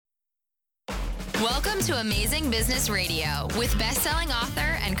Welcome to Amazing Business Radio with best-selling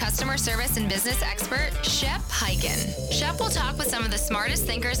author and customer service and business expert, Shep Hyken. Shep will talk with some of the smartest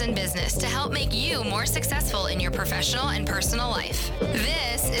thinkers in business to help make you more successful in your professional and personal life.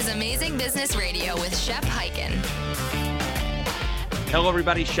 This is Amazing Business Radio with Shep Hyken. Hello,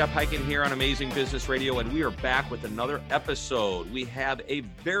 everybody. Shep Hyken here on Amazing Business Radio, and we are back with another episode. We have a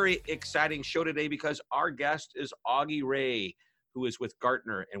very exciting show today because our guest is Augie Ray, who is with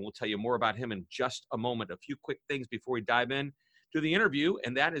Gartner, and we'll tell you more about him in just a moment. A few quick things before we dive in to the interview,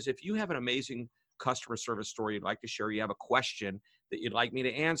 and that is if you have an amazing customer service story you'd like to share, you have a question that you'd like me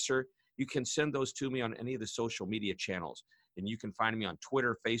to answer, you can send those to me on any of the social media channels. And you can find me on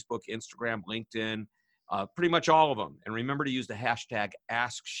Twitter, Facebook, Instagram, LinkedIn, pretty much all of them. And remember to use the hashtag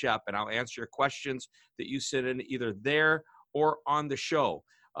AskShep, and I'll answer your questions that you send in either there or on the show,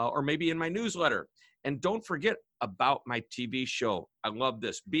 or maybe in my newsletter. And don't forget about my TV show. I love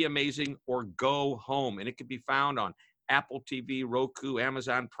this. Be Amazing or Go Home. And it can be found on Apple TV, Roku,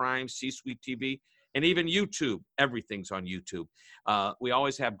 Amazon Prime, C-Suite TV, and even YouTube. Everything's on YouTube. We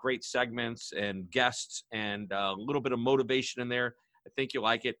always have great segments and guests and a little bit of motivation in there. I think you'll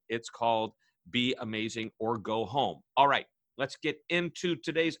like it. It's called Be Amazing or Go Home. All right, let's get into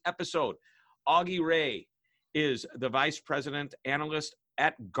today's episode. Augie Ray is the Vice President Analyst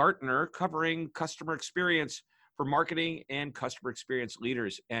at Gartner, covering customer experience for marketing and customer experience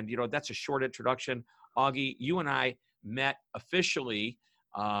leaders. And, you know, that's a short introduction. Augie, you and I met officially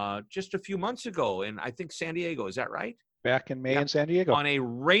just a few months ago in, I think, San Diego. Is that right? Back in May in San Diego. On a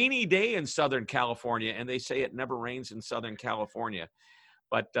rainy day in Southern California. And they say it never rains in Southern California.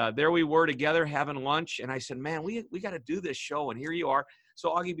 But there we were together having lunch. And I said, man, we got to do this show. And here you are. So,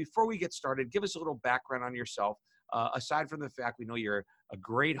 Augie, before we get started, give us a little background on yourself. Aside from the fact we know you're a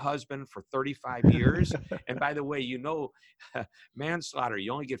great husband for 35 years. And by the way, you know, manslaughter,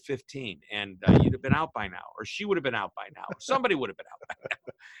 you only get 15. And you'd have been out by now, or she would have been out by now. Or somebody would have been out by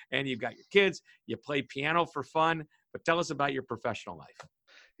now. And you've got your kids. You play piano for fun. But tell us about your professional life.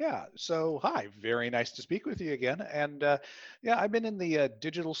 Yeah. So, hi, very nice to speak with you again. And yeah, I've been in the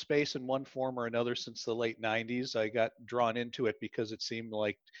digital space in one form or another since the late 90s. I got drawn into it because it seemed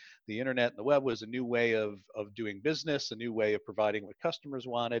like the internet and the web was a new way of doing business, a new way of providing what customers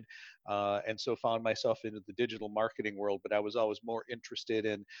wanted. And so found myself into the digital marketing world, but I was always more interested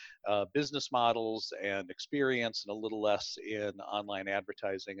in business models and experience and a little less in online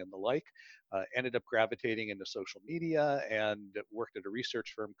advertising and the like. Ended up gravitating into social media and worked at a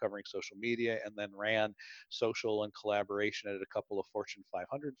research firm covering social media, and then ran social and collaboration at a couple of Fortune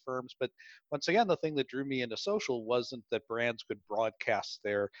 500 firms. But once again, the thing that drew me into social wasn't that brands could broadcast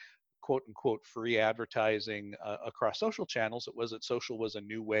their quote unquote free advertising across social channels. It was that social was a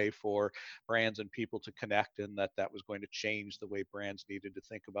new way for brands and people to connect, and that was going to change the way brands needed to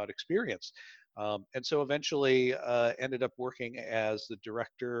think about experience. And so eventually ended up working as the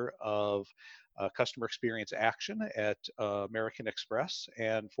director of customer experience action at American Express,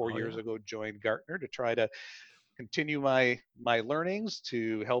 and 4 years ago joined Gartner to try to continue my learnings,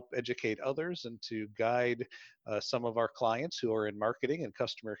 to help educate others, and to guide some of our clients who are in marketing and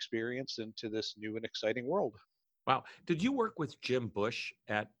customer experience into this new and exciting world. Wow. Did you work with Jim Bush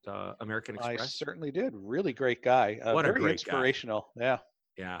at American Express? I certainly did. Really great guy. What a very great inspirational. guy.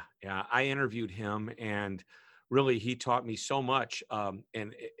 Yeah. I interviewed him, and really he taught me so much.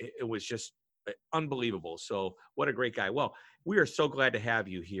 And it was just unbelievable. So what a great guy. Well, we are so glad to have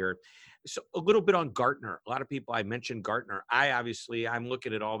you here. So a little bit on Gartner. A lot of people, I mentioned Gartner. I'm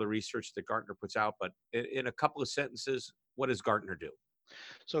looking at all the research that Gartner puts out, but in a couple of sentences, what does Gartner do?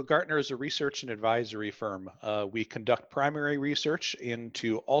 So Gartner is a research and advisory firm. We conduct primary research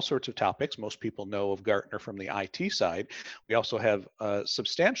into all sorts of topics. Most people know of Gartner from the IT side. We also have a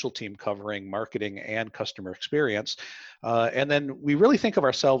substantial team covering marketing and customer experience. And then we really think of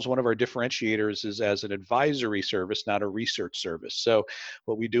ourselves, one of our differentiators is as an advisory service, not a research service. So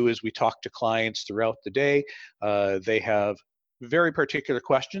what we do is we talk to clients throughout the day. They have very particular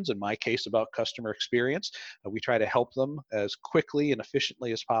questions, in my case about customer experience. We try to help them as quickly and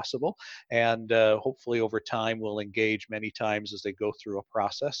efficiently as possible, and hopefully over time we'll engage many times as they go through a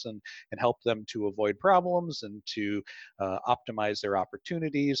process and help them to avoid problems and to optimize their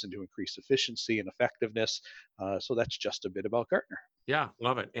opportunities and to increase efficiency and effectiveness. So that's just a bit about Gartner. Yeah,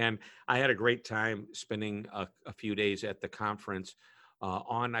 love it. And I had a great time spending a few days at the conference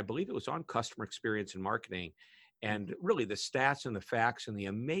I believe it was on customer experience and marketing. And really the stats and the facts and the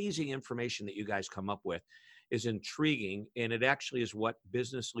amazing information that you guys come up with is intriguing. And it actually is what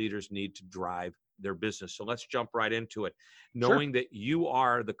business leaders need to drive their business. So let's jump right into it. Knowing that you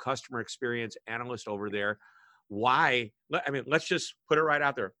are the customer experience analyst over there, why, I mean, let's just put it right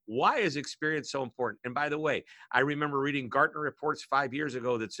out there. Why is experience so important? And by the way, I remember reading Gartner reports 5 years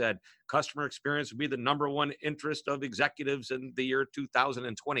ago that said customer experience would be the number one interest of executives in the year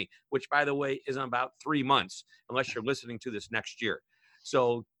 2020, which, by the way, is in about 3 months, unless you're listening to this next year.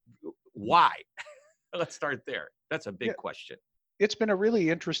 So why? Let's start there. That's a big question. It's been a really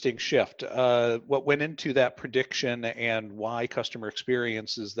interesting shift. What went into that prediction and why customer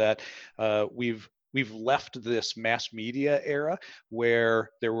experience is that we've left this mass media era where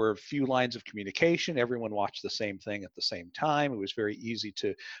there were few lines of communication. Everyone watched the same thing at the same time. It was very easy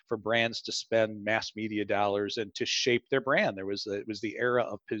for brands to spend mass media dollars and to shape their brand. It was the era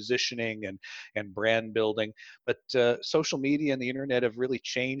of positioning and brand building. But social media and the internet have really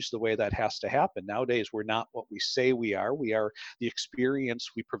changed the way that has to happen. Nowadays, we're not what we say we are. We are the experience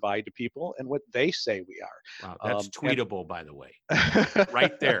we provide to people and what they say we are. Wow, that's tweetable, by the way.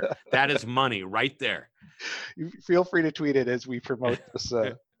 Right there. That is money right there. You feel free to tweet it as we promote this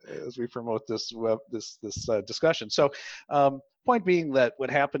discussion. So, point being that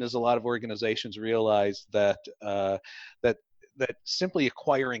what happened is a lot of organizations realized that that simply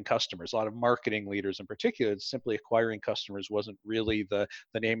acquiring customers, a lot of marketing leaders in particular, simply acquiring customers wasn't really the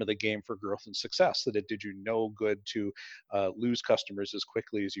name of the game for growth and success, that it did you no good to lose customers as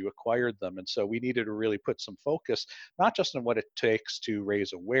quickly as you acquired them. And so we needed to really put some focus, not just on what it takes to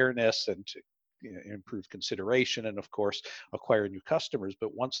raise awareness and to improve consideration and of course acquire new customers,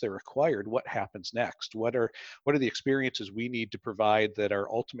 but once they're acquired, what happens next? What are the experiences we need to provide that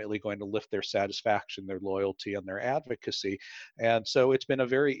are ultimately going to lift their satisfaction, their loyalty, and their advocacy? And so it's been a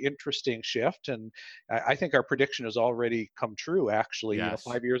very interesting shift, and I think our prediction has already come true. Actually, yes.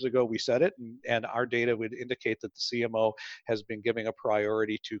 5 years ago we said it, and our data would indicate that the CMO has been giving a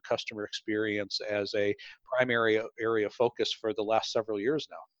priority to customer experience as a primary area of focus for the last several years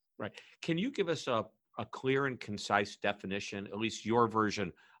now. Right. Can you give us a clear and concise definition, at least your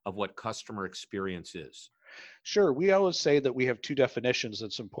version of what customer experience is? Sure. We always say that we have two definitions.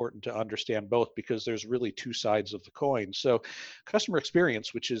 It's important to understand both because there's really two sides of the coin. So customer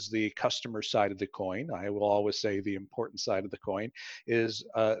experience, which is the customer side of the coin, I will always say the important side of the coin, is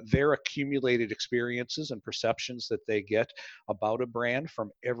their accumulated experiences and perceptions that they get about a brand from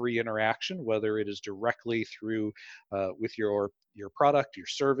every interaction, whether it is directly through with your product, your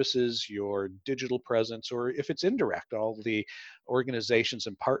services, your digital presence, or if it's indirect, all the organizations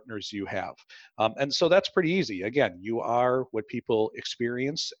and partners you have. And so that's pretty easy. Again, you are what people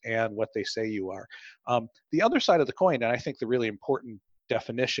experience and what they say you are. The other side of the coin, and I think the really important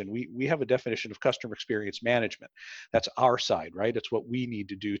definition, we have a definition of customer experience management. That's our side, right? It's what we need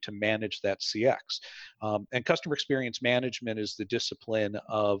to do to manage that CX. And customer experience management is the discipline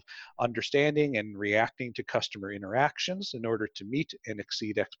of understanding and reacting to customer interactions in order to meet and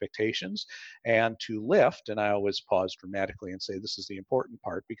exceed expectations and to lift, and I always pause dramatically and say this is the important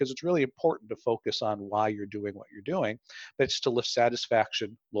part because it's really important to focus on why you're doing what you're doing, but it's to lift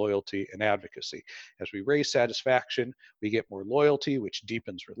satisfaction, loyalty, and advocacy. As we raise satisfaction, we get more loyalty, which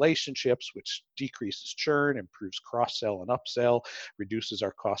deepens relationships, which decreases churn, improves cross-sell and upsell, reduces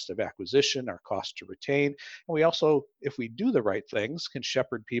our cost of acquisition, our cost to retain. And we also, if we do the right things, can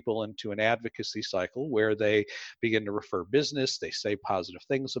shepherd people into an advocacy cycle where they begin to refer business, they say positive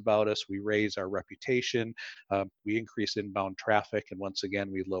things about us, we raise our reputation, we increase inbound traffic, and once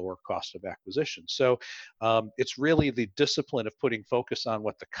again, we lower cost of acquisition. So it's really the discipline of putting focus on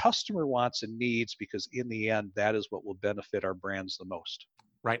what the customer wants and needs, because in the end, that is what will benefit our brands the most.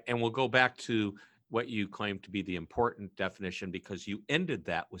 Right. And we'll go back to what you claim to be the important definition, because you ended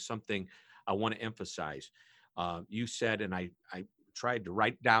that with something I want to emphasize. You said, and I tried to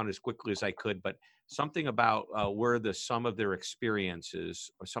write down as quickly as I could, but something about where the sum of their experiences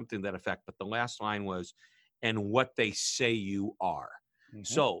or something that effect. But the last line was, and what they say you are. Mm-hmm.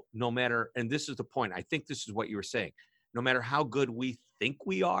 So no matter, and this is the point, I think this is what you were saying, no matter how good we think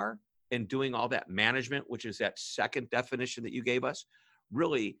we are in doing all that management, which is that second definition that you gave us,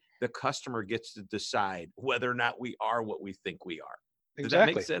 really the customer gets to decide whether or not we are what we think we are. Does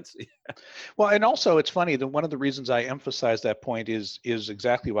Exactly. that make sense? Well, and also it's funny that one of the reasons I emphasize that point is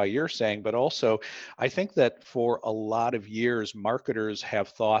exactly why you're saying, but also I think that for a lot of years, marketers have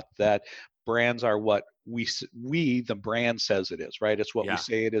thought that brands are what the brand says it is, right? It's what we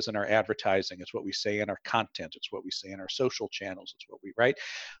say it is in our advertising. It's what we say in our content. It's what we say in our social channels. It's what we write.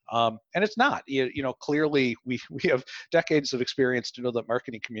 And it's not. Clearly we have decades of experience to know that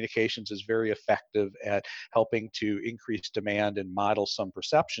marketing communications is very effective at helping to increase demand and model some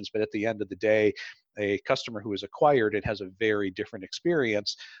perceptions. But at the end of the day, a customer who is acquired and has a very different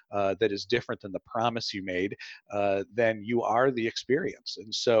experience that is different than the promise you made, then you are the experience.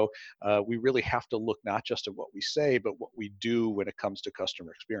 And so we really have to look not just at what we say, but what we do when it comes to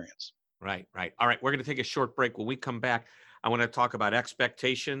customer experience. Right, right. All right, we're going to take a short break. When we come back, I want to talk about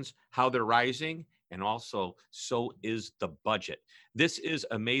expectations, how they're rising, and also so is the budget. This is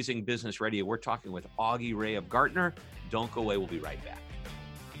Amazing Business Radio. We're talking with Augie Ray of Gartner. Don't go away. We'll be right back.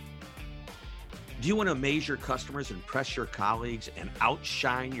 Do you want to amaze your customers, impress your colleagues, and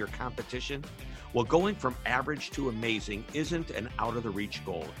outshine your competition? Well, going from average to amazing isn't an out-of-the-reach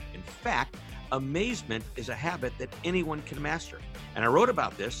goal. In fact, amazement is a habit that anyone can master. And I wrote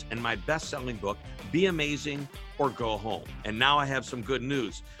about this in my best-selling book, Be Amazing or Go Home. And now I have some good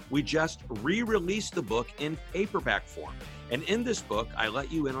news. We just re-released the book in paperback form. And in this book, I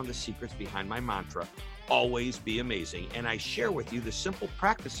let you in on the secrets behind my mantra, always be amazing. And I share with you the simple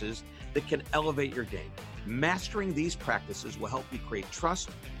practices that can elevate your game. Mastering these practices will help you create trust,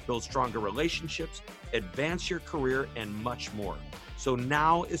 build stronger relationships, advance your career, and much more. So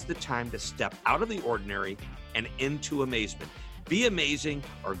now is the time to step out of the ordinary and into amazement. Be Amazing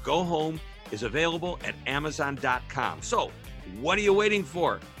or Go Home is available at Amazon.com. So what are you waiting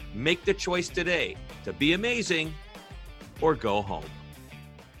for? Make the choice today to be amazing or go home.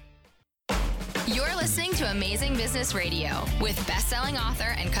 You're listening to Amazing Business Radio with best-selling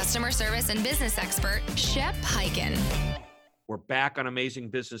author and customer service and business expert, Shep Hyken. We're back on Amazing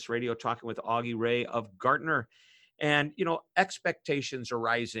Business Radio talking with Augie Ray of Gartner. And, you know, expectations are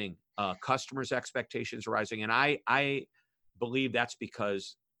rising. Customers' expectations are rising. And I believe that's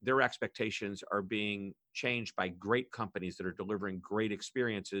because their expectations are being changed by great companies that are delivering great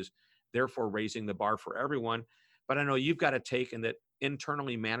experiences, therefore raising the bar for everyone. But I know you've got a take in that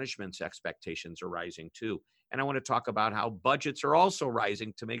internally management's expectations are rising too. And I want to talk about how budgets are also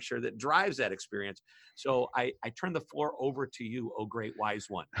rising to make sure that drives that experience. So I turn the floor over to you, oh great wise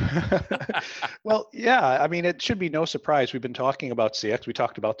one. Well, yeah, I mean, it should be no surprise. We've been talking about CX. We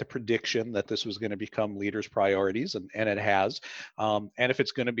talked about the prediction that this was going to become leaders' priorities, and it has. And if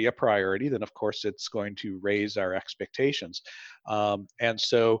it's going to be a priority, then of course it's going to raise our expectations. And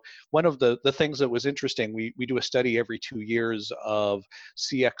so one of the things that was interesting, we do a study every 2 years of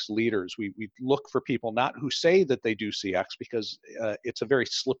CX leaders. We look for people not who say that they do CX, because it's a very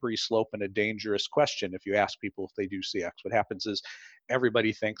slippery slope and a dangerous question. If you ask people if they do CX, what happens is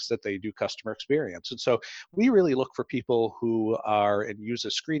everybody thinks that they do customer experience. And so we really look for people who are, and use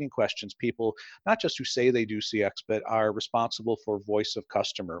as screening questions, people not just who say they do CX, but are responsible for voice of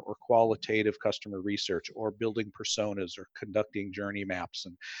customer or qualitative customer research or building personas or conducting journey maps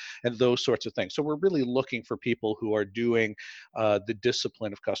and those sorts of things. So we're really looking for people who are doing the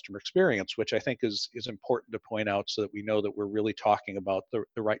discipline of customer experience, which I think is important to point out so that we know that we're really talking about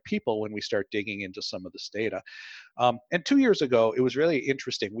the right people when we start digging into some of this data. And 2 years ago, it was really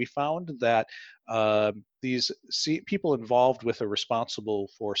interesting. We found that these people involved with or responsible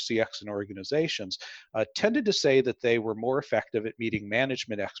for CX in organizations tended to say that they were more effective at meeting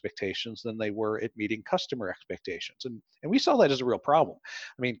management expectations than they were at meeting customer expectations. And we saw that as a real problem.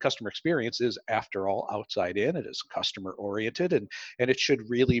 I mean, customer experience is, after all, outside in. It is customer oriented, and it should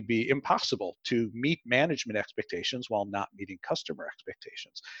really be impossible to meet management expectations while not meeting customer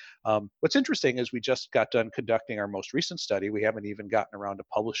expectations. What's interesting is we just got done conducting our most recent study. We haven't even gotten around to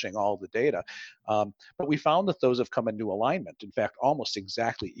publishing all the data. But we found that those have come into alignment. In fact, almost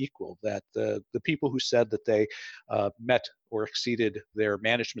exactly equal, that the people who said that they met or exceeded their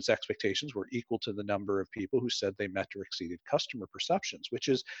management's expectations were equal to the number of people who said they met or exceeded customer perceptions, which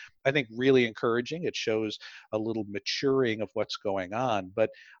is, I think, really encouraging. It shows a little maturing of what's going on. But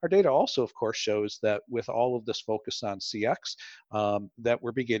our data also, of course, shows that with all of this focus on CX, that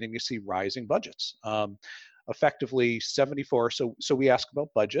we're beginning to see rising budgets. Effectively 74. So we ask about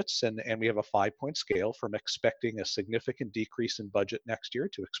budgets, and we have a 5-point scale from expecting a significant decrease in budget next year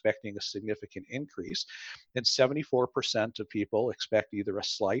to expecting a significant increase. And 74% of people expect either a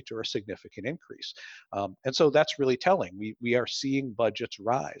slight or a significant increase. And so that's really telling. We are seeing budgets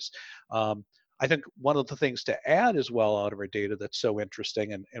rise. I think one of the things to add as well out of our data that's so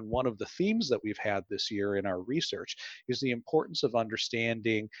interesting, and one of the themes that we've had this year in our research, is the importance of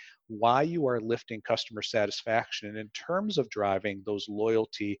understanding why you are lifting customer satisfaction in terms of driving those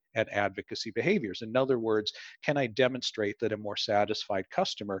loyalty and advocacy behaviors. In other words, can I demonstrate that a more satisfied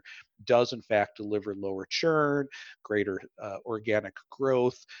customer does in fact deliver lower churn, greater organic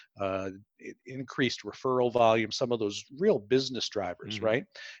growth, increased referral volume, some of those real business drivers, right?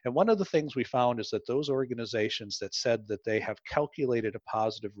 And one of the things we found is that those organizations that said that they have calculated a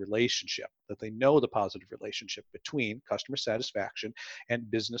positive relationship, that they know the positive relationship between customer satisfaction and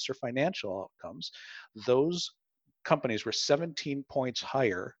business or financial outcomes, those companies were 17 points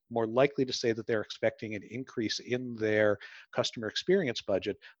higher, more likely to say that they're expecting an increase in their customer experience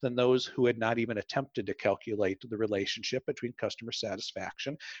budget than those who had not even attempted to calculate the relationship between customer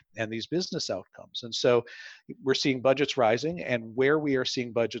satisfaction and these business outcomes. And so we're seeing budgets rising, and where we are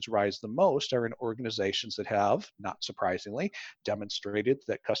seeing budgets rise the most are in organizations that have, not surprisingly, demonstrated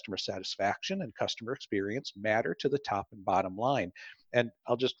that customer satisfaction and customer experience matter to the top and bottom line. And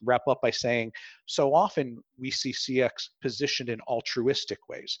I'll just wrap up by saying, so often we see CX positioned in altruistic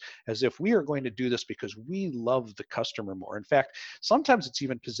ways, as if we are going to do this because we love the customer more. In fact, sometimes it's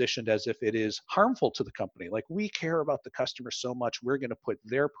even positioned as if it is harmful to the company. Like, we care about the customer so much, we're going to put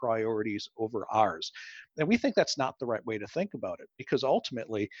their priorities over ours. And we think that's not the right way to think about it, because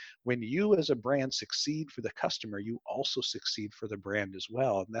ultimately, when you as a brand succeed for the customer, you also succeed for the brand as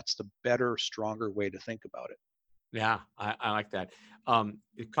well. And that's the better, stronger way to think about it. Yeah, I like that. A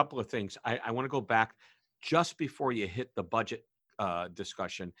couple of things. I want to go back just before you hit the budget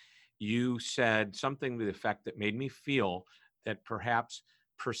discussion. You said something to the effect that made me feel that perhaps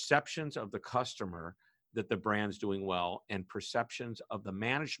perceptions of the customer that the brand's doing well and perceptions of the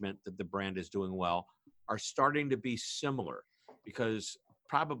management that the brand is doing well are starting to be similar, because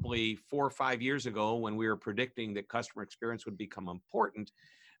probably 4 or 5 years ago, when we were predicting that customer experience would become important,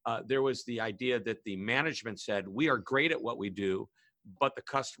 there was the idea that the management said, we are great at what we do, but the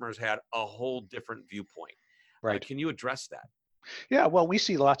customers had a whole different viewpoint. Right. Can you address that? Yeah, well, we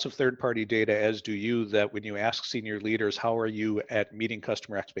see lots of third-party data, as do you, that when you ask senior leaders, how are you at meeting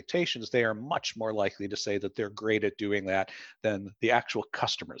customer expectations, they are much more likely to say that they're great at doing that than the actual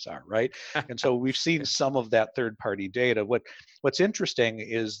customers are, right? And so we've seen some of that third-party data. What's interesting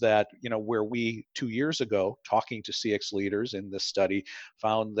is that, where we 2 years ago, talking to CX leaders in this study,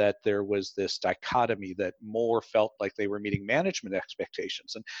 found that there was this dichotomy that more felt like they were meeting management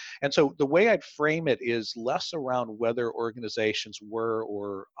expectations. And so the way I'd frame it is less around whether organizations were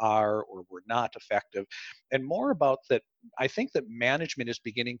or are or were not effective, and more about that. I think that management is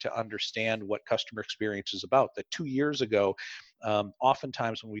beginning to understand what customer experience is about. That 2 years ago,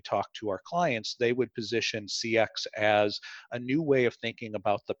 oftentimes when we talk to our clients, they would position CX as a new way of thinking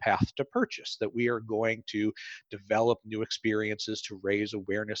about the path to purchase, that we are going to develop new experiences to raise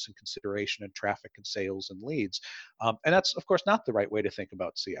awareness and consideration and traffic and sales and leads. And that's, of course, not the right way to think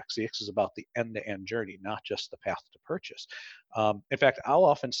about CX. CX is about the end-to-end journey, not just the path to purchase. In fact, I'll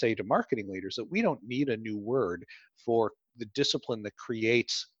often say to marketing leaders that we don't need a new word for the discipline that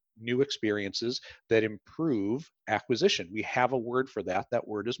creates new experiences that improve acquisition. We have a word for that. That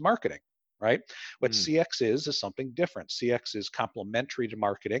word is marketing, right? What CX is something different. CX is complementary to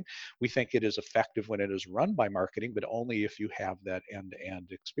marketing. We think it is effective when it is run by marketing, but only if you have that end-to-end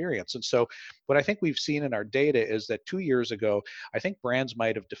experience. And so what I think we've seen in our data is that 2 years ago, I think brands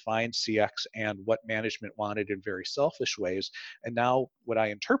might have defined CX and what management wanted in very selfish ways. And now what I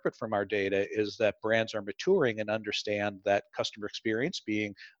interpret from our data is that brands are maturing and understand that customer experience,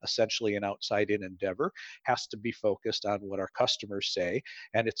 being essentially an outside-in endeavor, has to be focused on what our customers say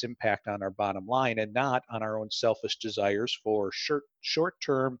and its impact on our bottom line, and not on our own selfish desires for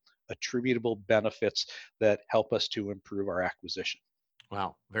short-term attributable benefits that help us to improve our acquisition.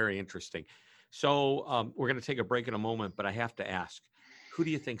 Wow, very interesting. So we're going to take a break in a moment, but I have to ask, who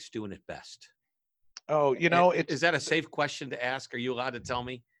do you think's doing it best? Oh, Is that a safe question to ask? Are you allowed to tell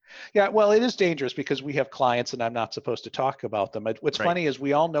me? Yeah, well, it is dangerous because we have clients and I'm not supposed to talk about them. What's Right. funny is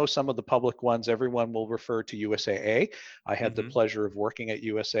we all know some of the public ones. Everyone will refer to USAA. I had the pleasure of working at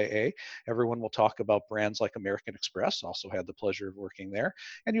USAA. Everyone will talk about brands like American Express, also had the pleasure of working there.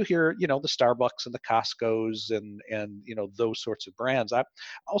 And you hear, the Starbucks and the Costco's and those sorts of brands.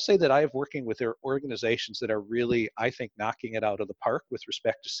 I'll say that I have working with their organizations that are really, I think, knocking it out of the park with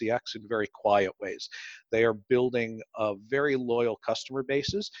respect to CX in very quiet ways. They are building very loyal customer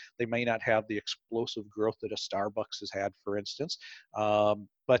bases. They may not have the explosive growth that a Starbucks has had, for instance,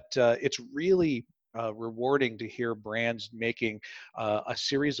 but it's really rewarding to hear brands making a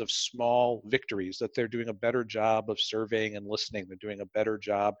series of small victories, that they're doing a better job of surveying and listening. They're doing a better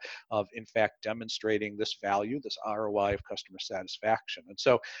job of, in fact, demonstrating this value, this ROI of customer satisfaction. And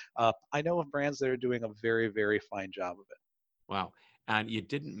so I know of brands that are doing a very, very fine job of it. Wow. And you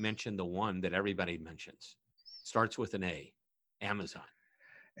didn't mention the one that everybody mentions. Starts with an A, Amazon.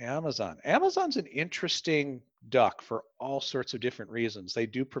 Amazon's an interesting duck for all sorts of different reasons. They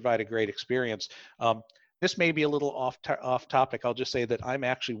do provide a great experience. This may be a little off topic. I'll just say that I'm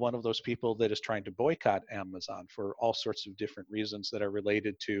actually one of those people that is trying to boycott Amazon for all sorts of different reasons that are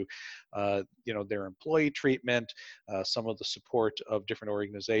related to, their employee treatment, some of the support of different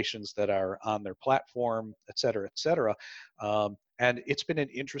organizations that are on their platform, et cetera, et cetera. And it's been an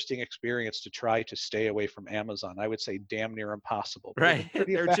interesting experience to try to stay away from Amazon. I would say damn near impossible, but they've Right. been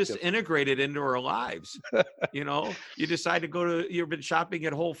pretty They're just effective. integrated into our lives. You decide to go you've been shopping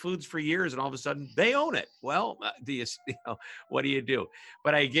at Whole Foods for years and all of a sudden they own it. Well, what do you do?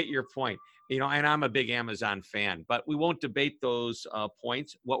 But I get your point, and I'm a big Amazon fan, but we won't debate those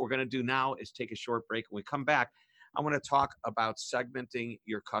points. What we're going to do now is take a short break. When we come back, I want to talk about segmenting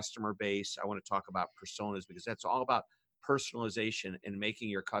your customer base. I want to talk about personas because that's all about personalization and making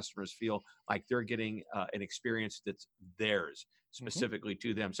your customers feel like they're getting an experience that's theirs, specifically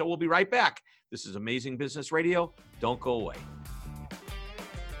to them. So we'll be right back. This is Amazing Business Radio. Don't go away.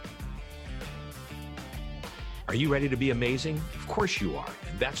 Are you ready to be amazing? Of course you are.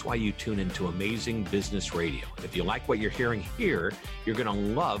 And that's why you tune into Amazing Business Radio. If you like what you're hearing here, you're going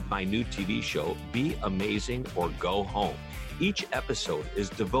to love my new TV show, Be Amazing or Go Home. Each episode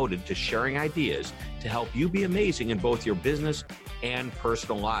is devoted to sharing ideas to help you be amazing in both your business and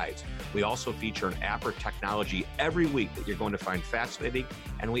personal lives. We also feature an app or technology every week that you're going to find fascinating,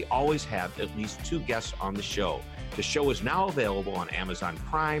 and we always have at least 2 guests on the show. The show is now available on Amazon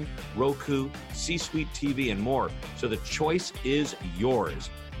Prime, Roku, C-Suite TV, and more. So the choice is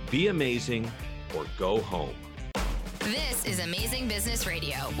yours. Be amazing or go home. This is Amazing Business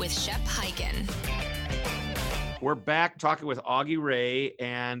Radio with Shep Hyken. We're back talking with Augie Ray,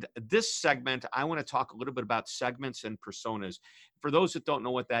 and this segment, I want to talk a little bit about segments and personas. For those that don't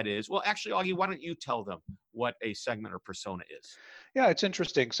know what that is, well, actually, Augie, why don't you tell them what a segment or persona is? Yeah, it's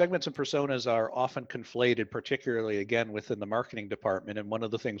interesting. Segments and personas are often conflated, particularly again within the marketing department. And one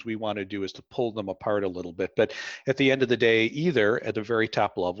of the things we want to do is to pull them apart a little bit. But at the end of the day, either at the very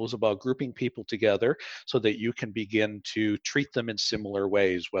top level is about grouping people together so that you can begin to treat them in similar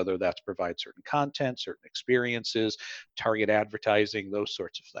ways, whether that's provide certain content, certain experiences, target advertising, those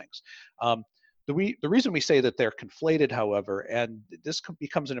sorts of things. The reason we say that they're conflated, however, and this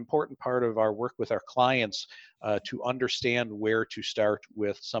becomes an important part of our work with our clients to understand where to start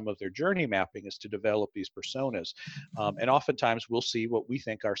with some of their journey mapping is to develop these personas. And oftentimes we'll see what we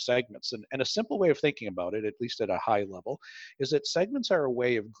think are segments. And a simple way of thinking about it, at least at a high level, is that segments are a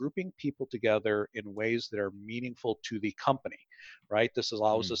way of grouping people together in ways that are meaningful to the company, right? This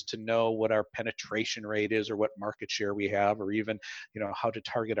allows us to know what our penetration rate is or what market share we have, or even, how to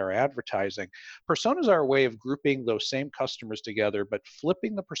target our advertising. Personas are a way of grouping those same customers together, but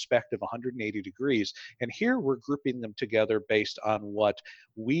flipping the perspective 180 degrees. And here we're grouping them together based on what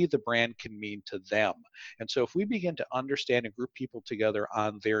we, the brand, can mean to them. And so if we begin to understand and group people together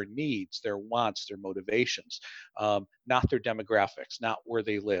on their needs, their wants, their motivations, not their demographics, not where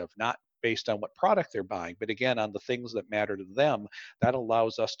they live, not based on what product they're buying, but again, on the things that matter to them, that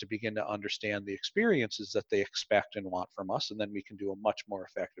allows us to begin to understand the experiences that they expect and want from us. And then we can do a much more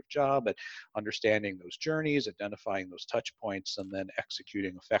effective job at understanding those journeys, identifying those touch points, and then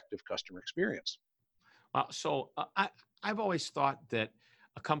executing effective customer experience. I've always thought that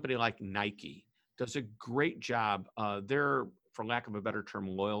a company like Nike does a great job. Their, for lack of a better term,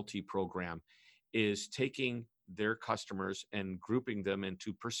 loyalty program is taking their customers and grouping them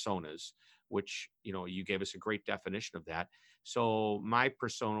into personas, which, you gave us a great definition of that. So my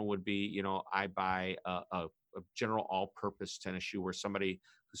persona would be, I buy a general all-purpose tennis shoe, where somebody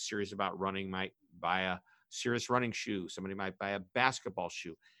who's serious about running might buy a serious running shoe. Somebody might buy a basketball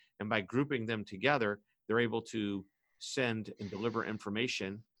shoe. And by grouping them together, they're able to send and deliver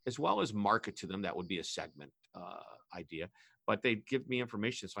information as well as market to them. That would be a segment idea. But they give me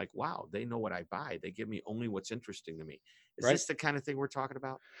information. It's like, wow, they know what I buy. They give me only what's interesting to me. Is Right. this the kind of thing we're talking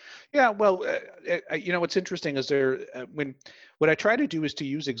about? Yeah, well, what's interesting is what I try to do is to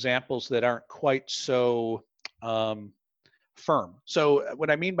use examples that aren't quite so firm. So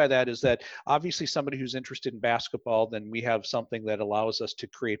what I mean by that is that obviously somebody who's interested in basketball, then we have something that allows us to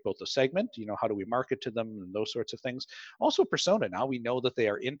create both a segment, how do we market to them and those sorts of things. Also persona, now we know that they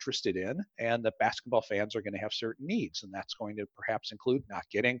are interested in, and that basketball fans are going to have certain needs, and that's going to perhaps include not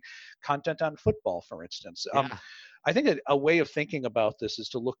getting content on football, for instance. Yeah. I think a way of thinking about this is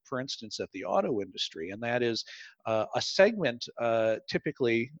to look, for instance, at the auto industry, and that is a segment.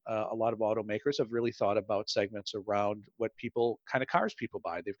 Typically, a lot of automakers have really thought about segments around what kind of cars people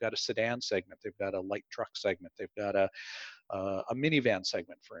buy. They've got a sedan segment, they've got a light truck segment, they've got a minivan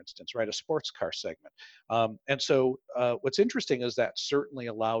segment, for instance, right? A sports car segment. And so what's interesting is that certainly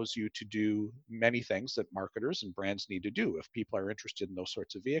allows you to do many things that marketers and brands need to do if people are interested in those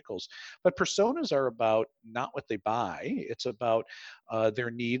sorts of vehicles. But personas are about not what they buy, it's about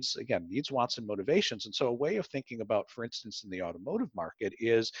their needs, again, needs, wants, and motivations. And so a way of thinking about, for instance, in the automotive market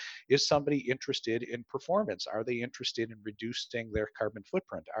is somebody interested in performance? Are they interested in reducing their carbon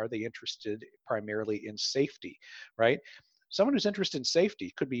footprint? Are they interested primarily in safety, right? Someone who's interested in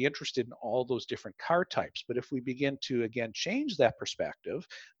safety could be interested in all those different car types. But if we begin to, again, change that perspective,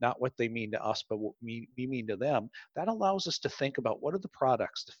 not what they mean to us, but what we mean to them, that allows us to think about what are the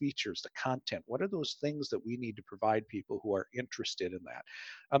products, the features, the content, what are those things that we need to provide people who are interested in that.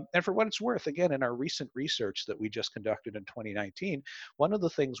 And for what it's worth, again, in our recent research that we just conducted in 2019, one of the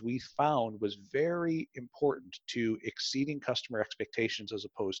things we found was very important to exceeding customer expectations as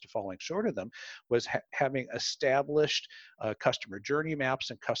opposed to falling short of them was having established customer journey maps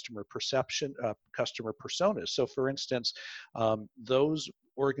and customer perception, customer personas. So for instance, those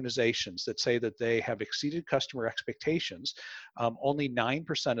organizations that say that they have exceeded customer expectations, only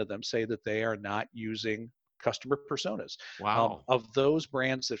 9% of them say that they are not using customer personas. Wow. Of those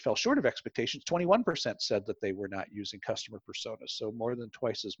brands that fell short of expectations, 21% said that they were not using customer personas, so more than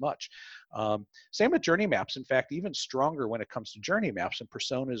twice as much. Same with journey maps. In fact, even stronger when it comes to journey maps, and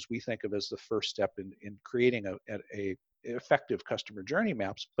personas we think of as the first step in creating a effective customer journey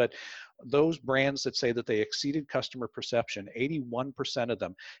maps. But those brands that say that they exceeded customer perception, 81% of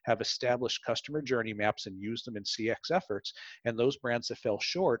them have established customer journey maps and used them in CX efforts. And those brands that fell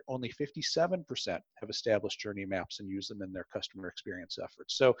short, only 57% have established journey maps and used them in their customer experience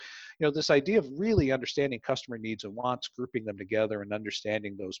efforts. So, this idea of really understanding customer needs and wants, grouping them together and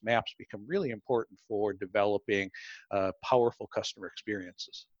understanding those maps become really important for developing powerful customer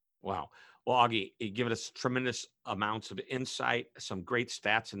experiences. Wow. Well, Augie, you've given us tremendous amounts of insight, some great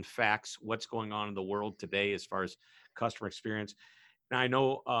stats and facts, what's going on in the world today as far as customer experience. Now, I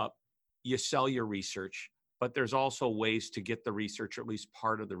know you sell your research, but there's also ways to get the research, or at least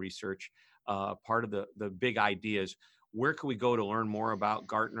part of the research, part of the big ideas. Where can we go to learn more about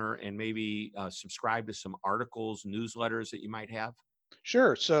Gartner and maybe subscribe to some articles, newsletters that you might have?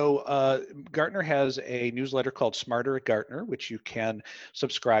 Sure. So Gartner has a newsletter called Smarter at Gartner, which you can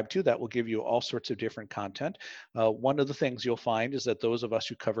subscribe to. That will give you all sorts of different content. One of the things you'll find is that those of us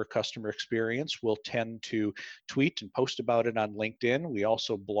who cover customer experience will tend to tweet and post about it on LinkedIn. We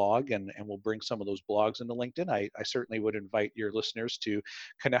also blog, and we'll bring some of those blogs into LinkedIn. I certainly would invite your listeners to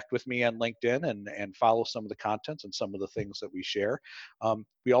connect with me on LinkedIn and follow some of the contents and some of the things that we share.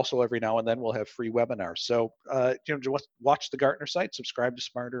 We also, every now and then, will have free webinars. So, just watch the Gartner site, subscribe to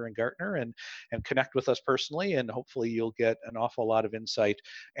Smarter and Gartner, and connect with us personally, and hopefully you'll get an awful lot of insight,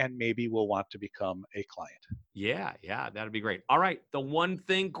 and maybe we'll want to become a client. Yeah, that'd be great. All right, the one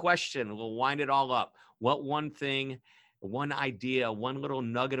thing question, we'll wind it all up. What one thing, one idea, one little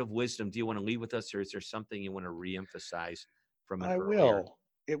nugget of wisdom do you want to leave with us, or is there something you want to reemphasize from an I earlier? will.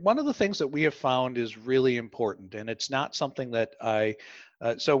 One of the things that we have found is really important, and it's not something that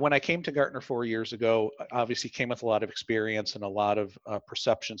so when I came to Gartner 4 years ago, obviously came with a lot of experience and a lot of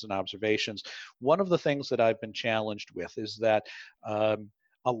perceptions and observations. One of the things that I've been challenged with is that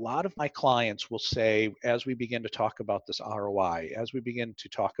a lot of my clients will say, as we begin to talk about this ROI, as we begin to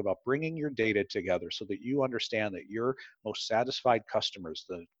talk about bringing your data together so that you understand that your most satisfied customers,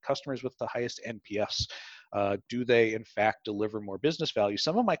 the customers with the highest NPS, do they in fact deliver more business value?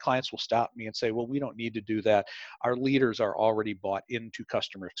 Some of my clients will stop me and say, well, we don't need to do that. Our leaders are already bought into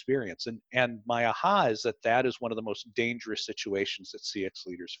customer experience. And my aha is that is one of the most dangerous situations that CX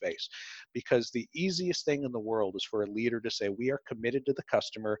leaders face, because the easiest thing in the world is for a leader to say, we are committed to the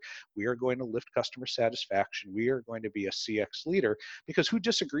customer. We are going to lift customer satisfaction. We are going to be a CX leader, because who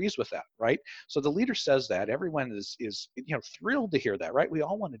disagrees with that, right? So the leader says that, everyone is thrilled to hear that, right? We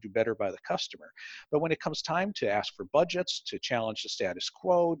all want to do better by the customer. But when it comes time to ask for budgets, to challenge the status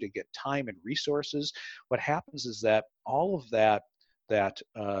quo, to get time and resources, what happens is that all of that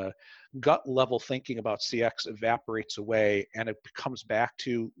gut level thinking about CX evaporates away, and it comes back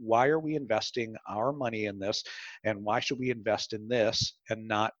to, why are we investing our money in this, and why should we invest in this and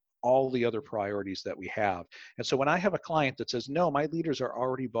not all the other priorities that we have? And so when I have a client that says, no, my leaders are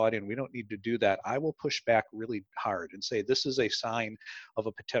already bought in, we don't need to do that, I will push back really hard and say, this is a sign of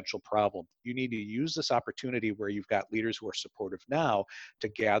a potential problem. You need to use this opportunity where you've got leaders who are supportive now to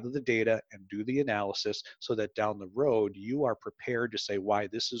gather the data and do the analysis, so that down the road you are prepared to say why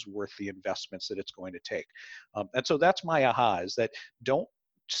this is worth the investments that it's going to take. And so that's my aha, is that don't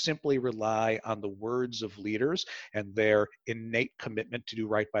simply rely on the words of leaders and their innate commitment to do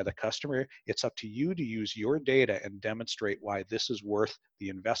right by the customer. It's up to you to use your data and demonstrate why this is worth the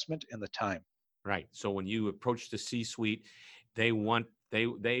investment and the time. Right. So when you approach the C-suite, they want they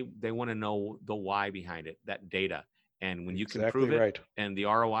want to know the why behind it, that data. And when you can Exactly prove it right. and the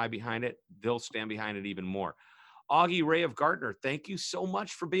ROI behind it, they'll stand behind it even more. Augie Ray of Gartner, thank you so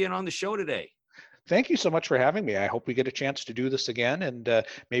much for being on the show today. Thank you so much for having me. I hope we get a chance to do this again, and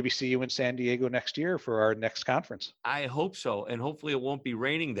maybe see you in San Diego next year for our next conference. I hope so. And hopefully it won't be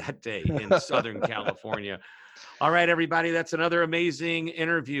raining that day in Southern California. All right, everybody. That's another amazing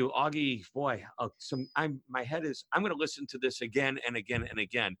interview. Augie, boy, I'm going to listen to this again and again and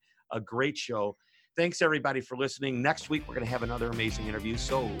again. A great show. Thanks, everybody, for listening. Next week, we're going to have another amazing interview.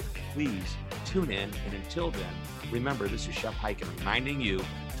 So please tune in. And until then, remember, this is Shep Hyken reminding you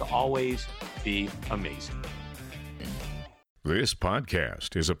to always be amazing. This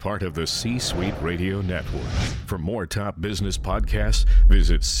podcast is a part of the C-Suite Radio Network. For more top business podcasts,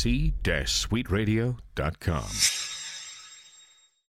 visit c-suiteradio.com.